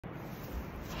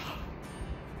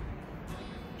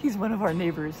He's one of our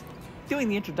neighbors doing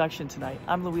the introduction tonight.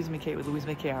 I'm Louise MacCaw with Louise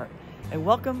MacCaw Art, and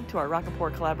welcome to our Rock and Pour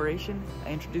collaboration.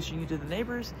 I introducing you to the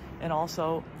neighbors, and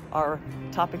also our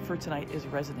topic for tonight is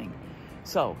resining.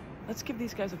 So let's give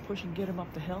these guys a push and get them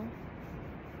up the hill.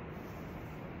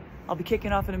 I'll be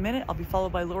kicking off in a minute. I'll be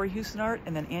followed by Lori Houston Art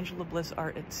and then Angela Bliss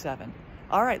Art at 7.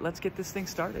 All right, let's get this thing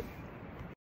started.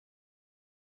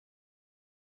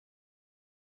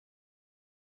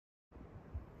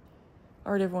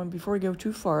 All right, everyone, before we go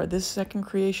too far, this second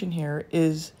creation here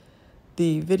is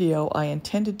the video I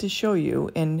intended to show you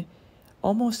and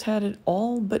almost had it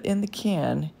all but in the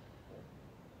can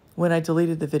when I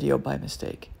deleted the video by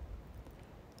mistake.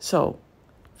 So,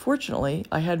 fortunately,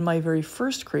 I had my very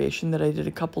first creation that I did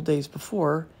a couple days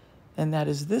before, and that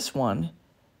is this one.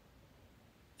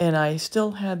 And I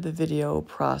still had the video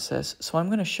process, so I'm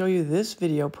going to show you this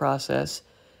video process,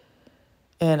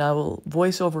 and I will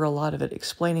voice over a lot of it,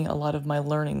 explaining a lot of my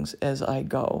learnings as I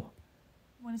go.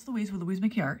 It's Louise with Louise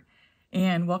MacCaw Art,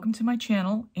 and welcome to my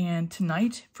channel. And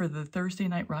tonight, for the Thursday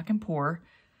night Rock and Pour,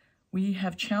 we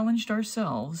have challenged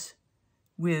ourselves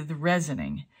with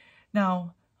resining.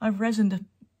 Now, I've resined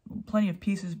plenty of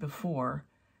pieces before,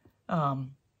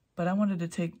 but I wanted to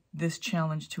take this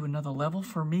challenge to another level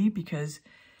for me because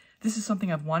this is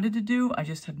something I've wanted to do. I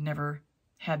just have never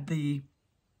had the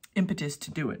impetus to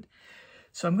do it.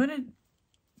 So I'm going to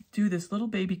do this little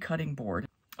baby cutting board.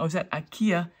 I was at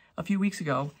IKEA a few weeks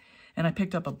ago, and I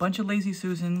picked up a bunch of Lazy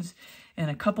Susans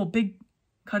and a couple big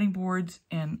cutting boards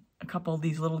and a couple of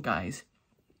these little guys.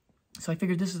 So I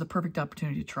figured this is the perfect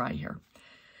opportunity to try here.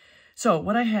 So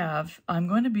what I have, I'm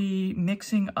going to be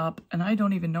mixing up, and I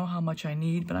don't even know how much I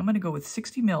need, but I'm going to go with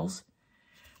 60 mils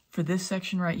for this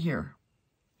section right here.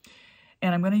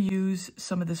 And I'm going to use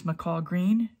some of this MacCaw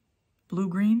green, blue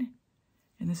green.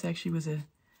 And this actually was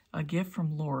a gift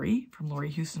from Lori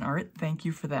Houston Art. Thank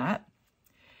you for that.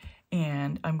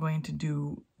 And I'm going to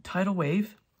do Tidal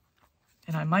Wave.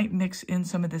 And I might mix in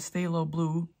some of this Phthalo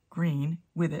Blue Green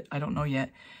with it. I don't know yet.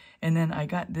 And then I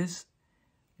got this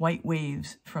White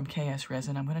Waves from KS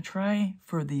Resin. I'm going to try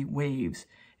for the waves.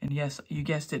 And yes, you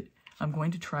guessed it. I'm going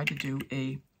to try to do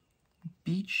a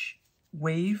beach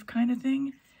wave kind of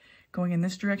thing, going in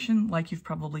this direction like you've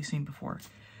probably seen before.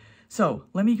 So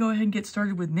let me go ahead and get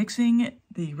started with mixing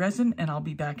the resin, and I'll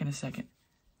be back in a second.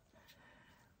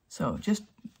 So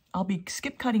I'll be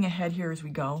skip cutting ahead here as we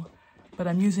go, but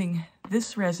I'm using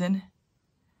this resin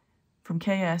from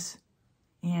KS,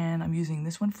 and I'm using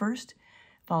this one first,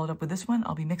 followed up with this one.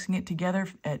 I'll be mixing it together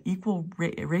at equal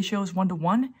ratios,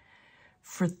 1:1,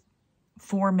 for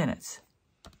 4 minutes.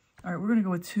 All right, we're gonna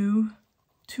go with two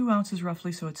ounces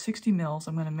roughly, so it's 60 mils.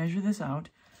 I'm gonna measure this out.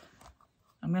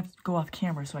 I'm going to have to go off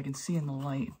camera so I can see in the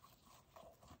light.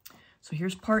 So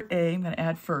here's part A. I'm going to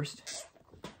add first.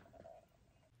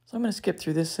 So I'm going to skip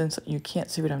through this since you can't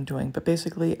see what I'm doing. But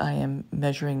basically, I am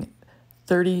measuring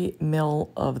 30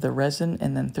 mil of the resin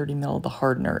and then 30 mil of the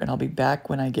hardener. And I'll be back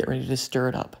when I get ready to stir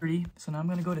it up. 30. So now I'm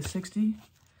going to go to 60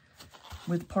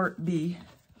 with part B.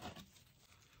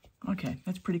 Okay,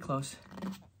 that's pretty close.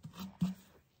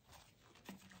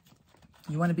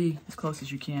 You want to be as close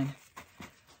as you can.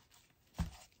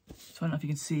 I don't know if you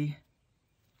can see,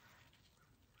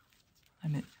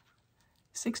 I'm at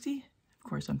 60. Of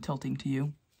course, I'm tilting to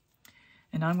you.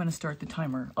 And now I'm going to start the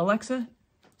timer. Alexa,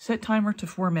 set timer to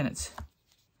 4 minutes.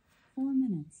 4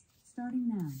 minutes, starting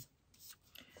now.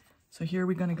 So here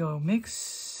we're going to go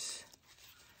mix.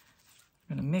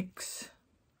 I'm going to mix.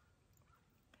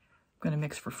 I'm going to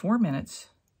mix for 4 minutes.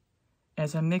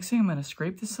 As I'm mixing, I'm going to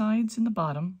scrape the sides and the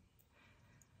bottom.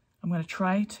 I'm going to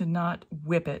try to not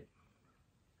whip it.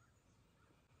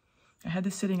 I had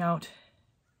this sitting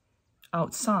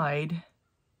outside,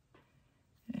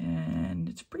 and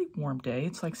it's a pretty warm day.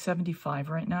 It's like 75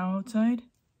 right now outside,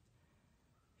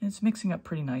 and it's mixing up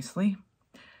pretty nicely.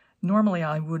 Normally,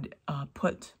 I would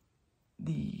put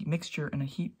the mixture in a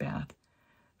heat bath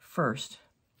first.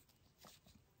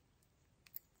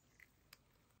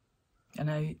 And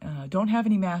I don't have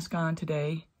any mask on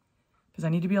today because I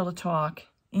need to be able to talk,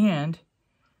 and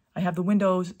I have the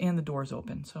windows and the doors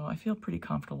open, so I feel pretty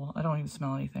comfortable. I don't even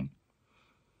smell anything.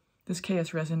 This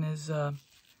KS resin is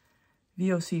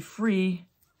VOC free,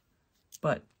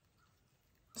 but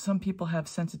some people have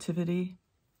sensitivity.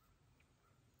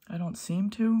 I don't seem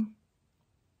to.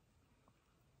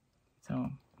 So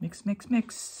mix, mix,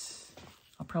 mix.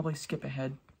 I'll probably skip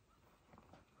ahead.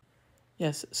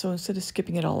 Yes, so instead of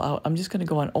skipping it all out, I'm just going to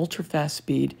go on ultra fast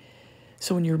speed.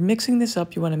 So when you're mixing this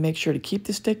up, you want to make sure to keep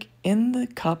the stick in the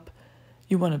cup.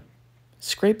 You want to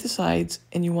scrape the sides,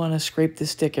 and you want to scrape the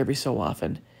stick every so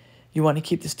often. You want to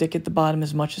keep the stick at the bottom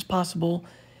as much as possible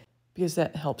because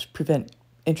that helps prevent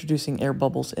introducing air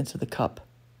bubbles into the cup.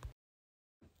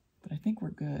 But I think we're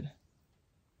good.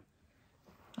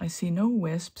 I see no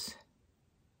wisps,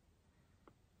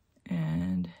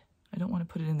 and I don't want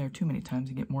to put it in there too many times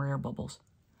and get more air bubbles.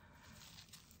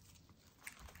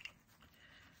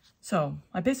 So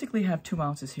I basically have 2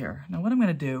 ounces here. Now what I'm going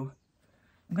to do,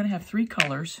 I'm going to have 3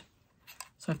 colors.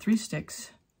 So I have 3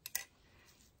 sticks,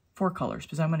 4 colors,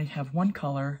 because I'm going to have one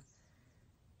color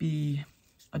be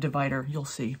a divider, you'll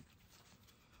see.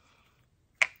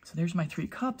 So there's my 3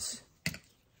 cups.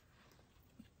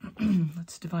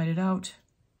 Let's divide it out.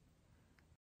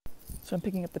 So I'm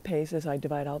picking up the pace as I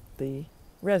divide out the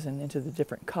resin into the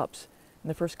different cups. And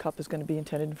the first cup is going to be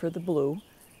intended for the blue,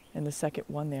 and the second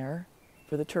one there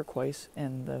for the turquoise,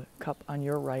 and the cup on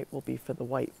your right will be for the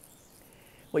white.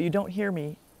 What you don't hear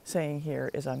me saying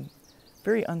here is I'm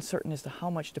very uncertain as to how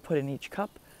much to put in each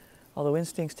cup, although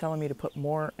instinct's telling me to put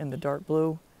more in the dark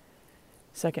blue,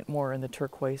 second more in the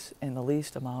turquoise, and the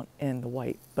least amount in the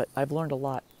white. But I've learned a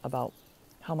lot about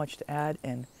how much to add,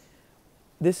 and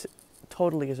this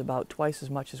totally is about twice as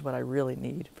much as what I really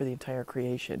need for the entire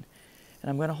creation. And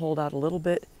I'm going to hold out a little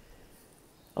bit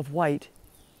of white,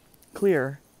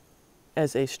 clear,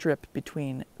 as a strip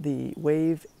between the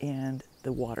wave and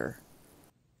the water.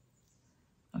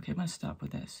 Okay, I'm going to stop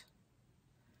with this.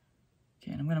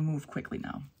 Okay, and I'm going to move quickly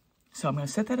now. So I'm going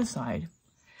to set that aside.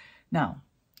 Now,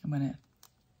 I'm going to...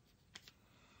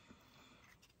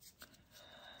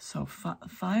 So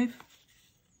 5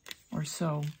 or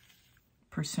so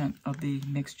 % of the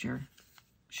mixture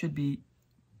should be...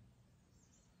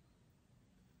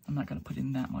 I'm not going to put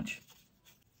in that much.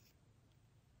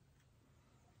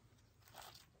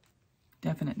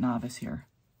 Definite novice here.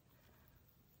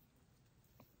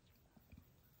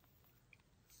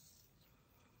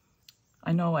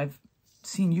 I know I've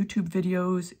seen YouTube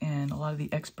videos, and a lot of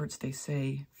the experts, they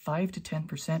say 5 to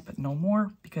 10%, but no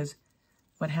more, because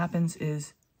what happens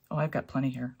is, oh, I've got plenty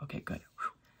here. Okay, good.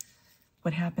 Whew.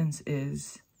 What happens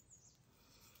is,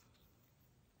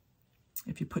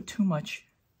 if you put too much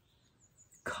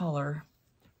color,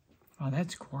 oh,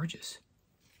 that's gorgeous.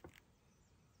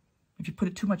 If you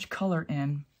put too much color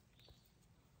in,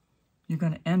 you're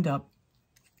going to end up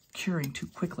curing too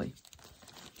quickly.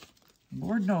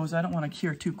 Lord knows I don't want to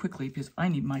cure too quickly because I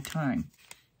need my time.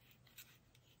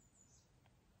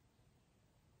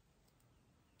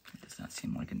 It does not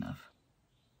seem like enough.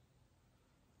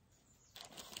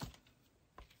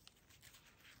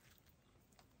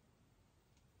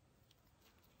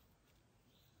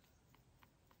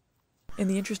 In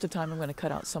the interest of time, I'm going to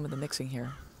cut out some of the mixing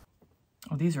here.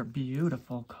 Oh, these are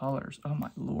beautiful colors. Oh my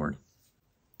Lord.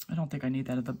 I don't think I need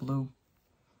that of the blue.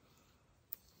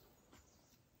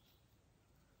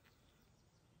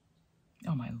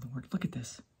 Oh my Lord, look at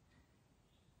this.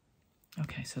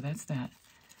 Okay, so that's that.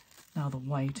 Now the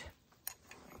white.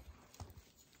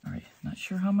 All right, not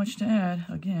sure how much to add,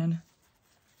 again.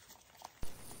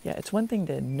 Yeah, it's one thing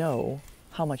to know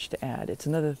how much to add. It's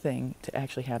another thing to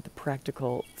actually have the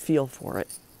practical feel for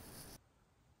it.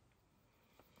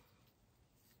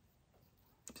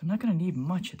 So I'm not going to need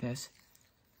much of this,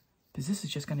 because this is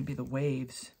just going to be the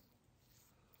waves.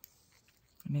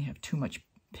 I may have too much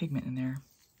pigment in there.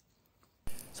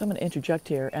 So I'm going to interject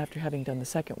here after having done the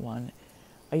second one.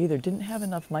 I either didn't have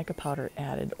enough mica powder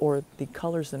added, or the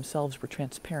colors themselves were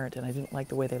transparent and I didn't like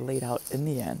the way they laid out in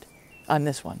the end on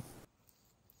this one.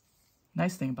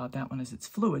 Nice thing about that one is it's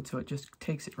fluid, so it just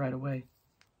takes it right away.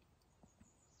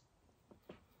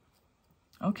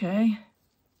 Okay.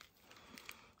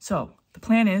 So the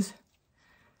plan is,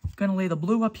 I'm going to lay the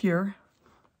blue up here,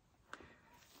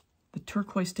 the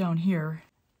turquoise down here,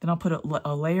 then I'll put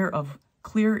a layer of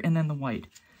clear and then the white.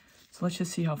 So let's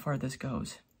just see how far this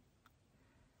goes.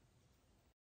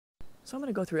 So I'm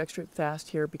going to go through extra fast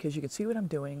here because you can see what I'm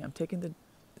doing. I'm taking the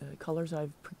colors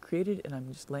I've created and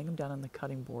I'm just laying them down on the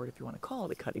cutting board, if you want to call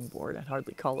it a cutting board. I'd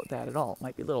hardly call it that at all. It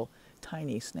might be a little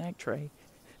tiny snack tray.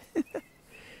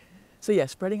 So yeah,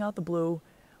 spreading out the blue.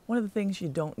 One of the things you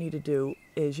don't need to do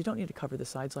is you don't need to cover the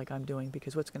sides like I'm doing,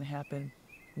 because what's going to happen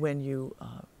when you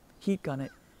heat gun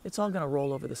it, it's all going to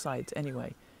roll over the sides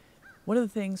anyway. One of the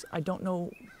things, I don't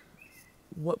know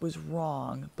what was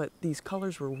wrong, but these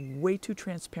colors were way too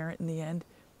transparent in the end.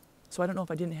 So I don't know if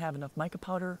I didn't have enough mica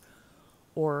powder,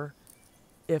 or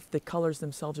if the colors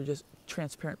themselves are just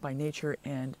transparent by nature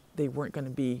and they weren't going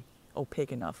to be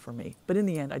opaque enough for me. But in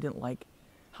the end, I didn't like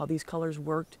how these colors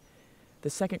worked. The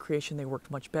second creation, they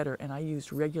worked much better, and I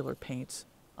used regular paints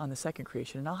on the second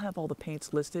creation. And I'll have all the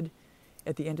paints listed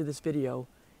at the end of this video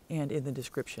and in the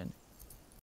description.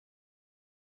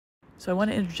 So I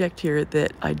want to interject here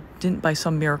that I didn't by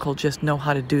some miracle just know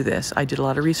how to do this. I did a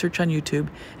lot of research on YouTube,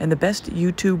 and the best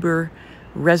YouTuber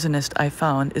resinist I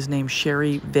found is named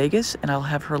Sherry Vegas, and I'll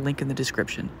have her link in the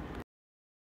description.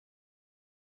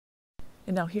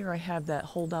 And now here I have that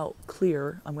holdout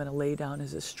clear I'm going to lay down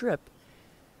as a strip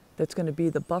that's going to be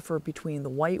the buffer between the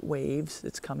white waves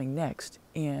that's coming next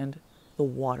and the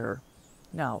water.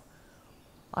 Now,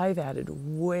 I've added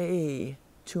way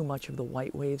too much of the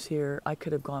white waves here. I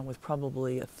could have gone with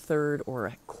probably a third or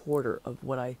a quarter of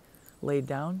what I laid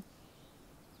down.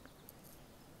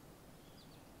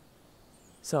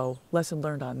 So, lesson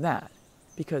learned on that,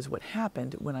 because what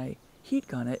happened when I heat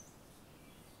gun it,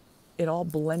 it all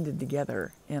blended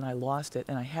together and I lost it,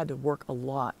 and I had to work a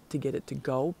lot to get it to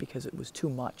go because it was too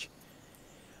much.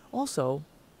 Also,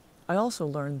 I also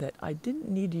learned that I didn't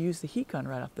need to use the heat gun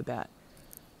right off the bat.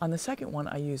 On the second one,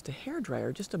 I used a hair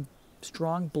dryer, just a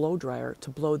strong blow dryer, to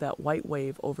blow that white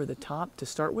wave over the top to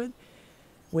start with,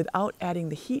 without adding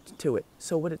the heat to it.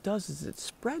 So what it does is it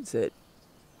spreads it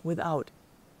without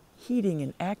heating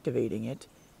and activating it,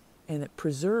 and it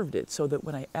preserved it so that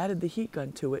when I added the heat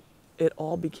gun to it, it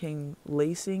all became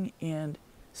lacing and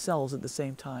cells at the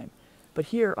same time. But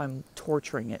here I'm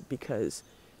torturing it because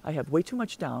I have way too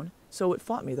much down, so it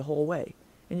fought me the whole way.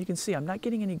 And you can see I'm not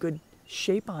getting any good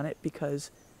shape on it because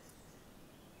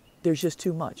there's just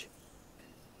too much.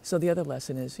 So the other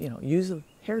lesson is, use a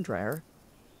hair dryer,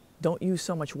 don't use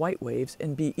so much white waves,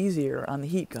 and be easier on the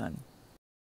heat gun.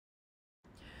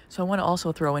 So I want to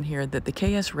also throw in here that the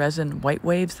KS Resin white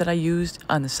waves that I used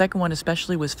on the second one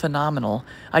especially was phenomenal.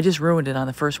 I just ruined it on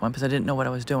the first one because I didn't know what I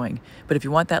was doing. But if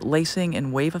you want that lacing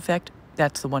and wave effect,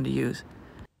 that's the one to use.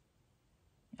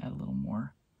 Add a little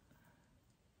more.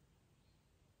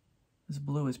 This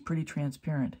blue is pretty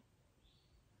transparent.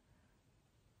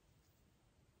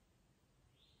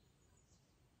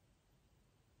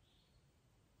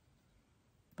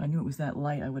 If I knew it was that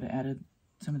light, I would have added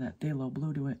some of that phthalo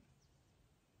blue to it.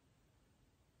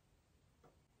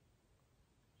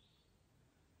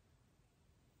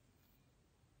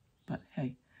 But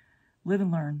hey, live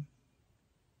and learn.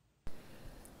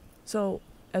 So,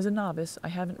 as a novice, I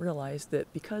haven't realized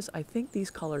that because I think these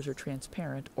colors are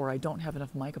transparent or I don't have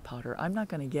enough mica powder, I'm not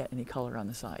going to get any color on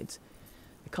the sides.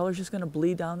 The color's just going to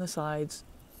bleed down the sides,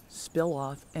 spill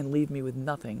off, and leave me with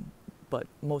nothing but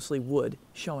mostly wood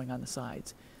showing on the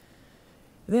sides.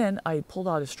 Then I pulled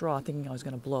out a straw thinking I was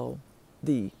going to blow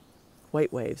the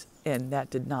white waves, and that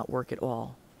did not work at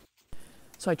all.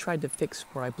 So I tried to fix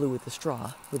where I blew with the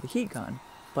straw with the heat gun,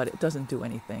 but it doesn't do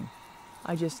anything.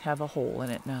 I just have a hole in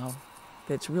it now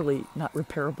that's really not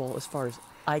repairable as far as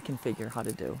I can figure how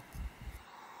to do.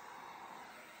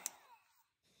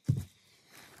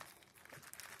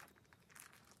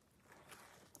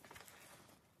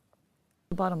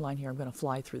 The bottom line here, I'm going to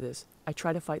fly through this. I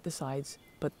try to fight the sides,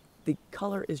 but the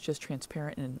color is just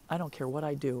transparent, and I don't care what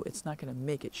I do, it's not going to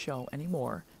make it show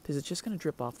anymore because it's just going to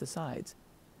drip off the sides.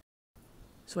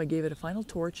 So I gave it a final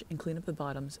torch and clean up the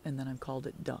bottoms, and then I've called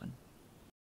it done.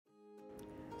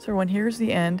 So everyone, here's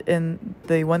the end, and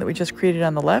the one that we just created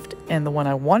on the left, and the one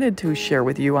I wanted to share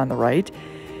with you on the right.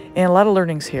 And a lot of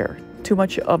learnings here. Too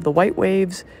much of the white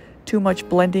waves, too much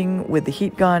blending with the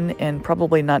heat gun, and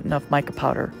probably not enough mica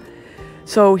powder.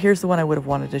 So here's the one I would have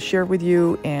wanted to share with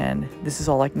you, and this is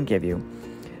all I can give you.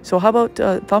 So how about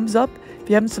thumbs up? If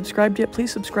you haven't subscribed yet,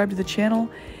 please subscribe to the channel.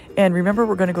 And remember,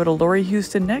 we're going to go to Lori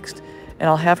Houston next, and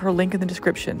I'll have her link in the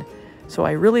description. So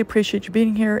I really appreciate you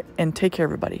being here, and take care,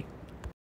 everybody.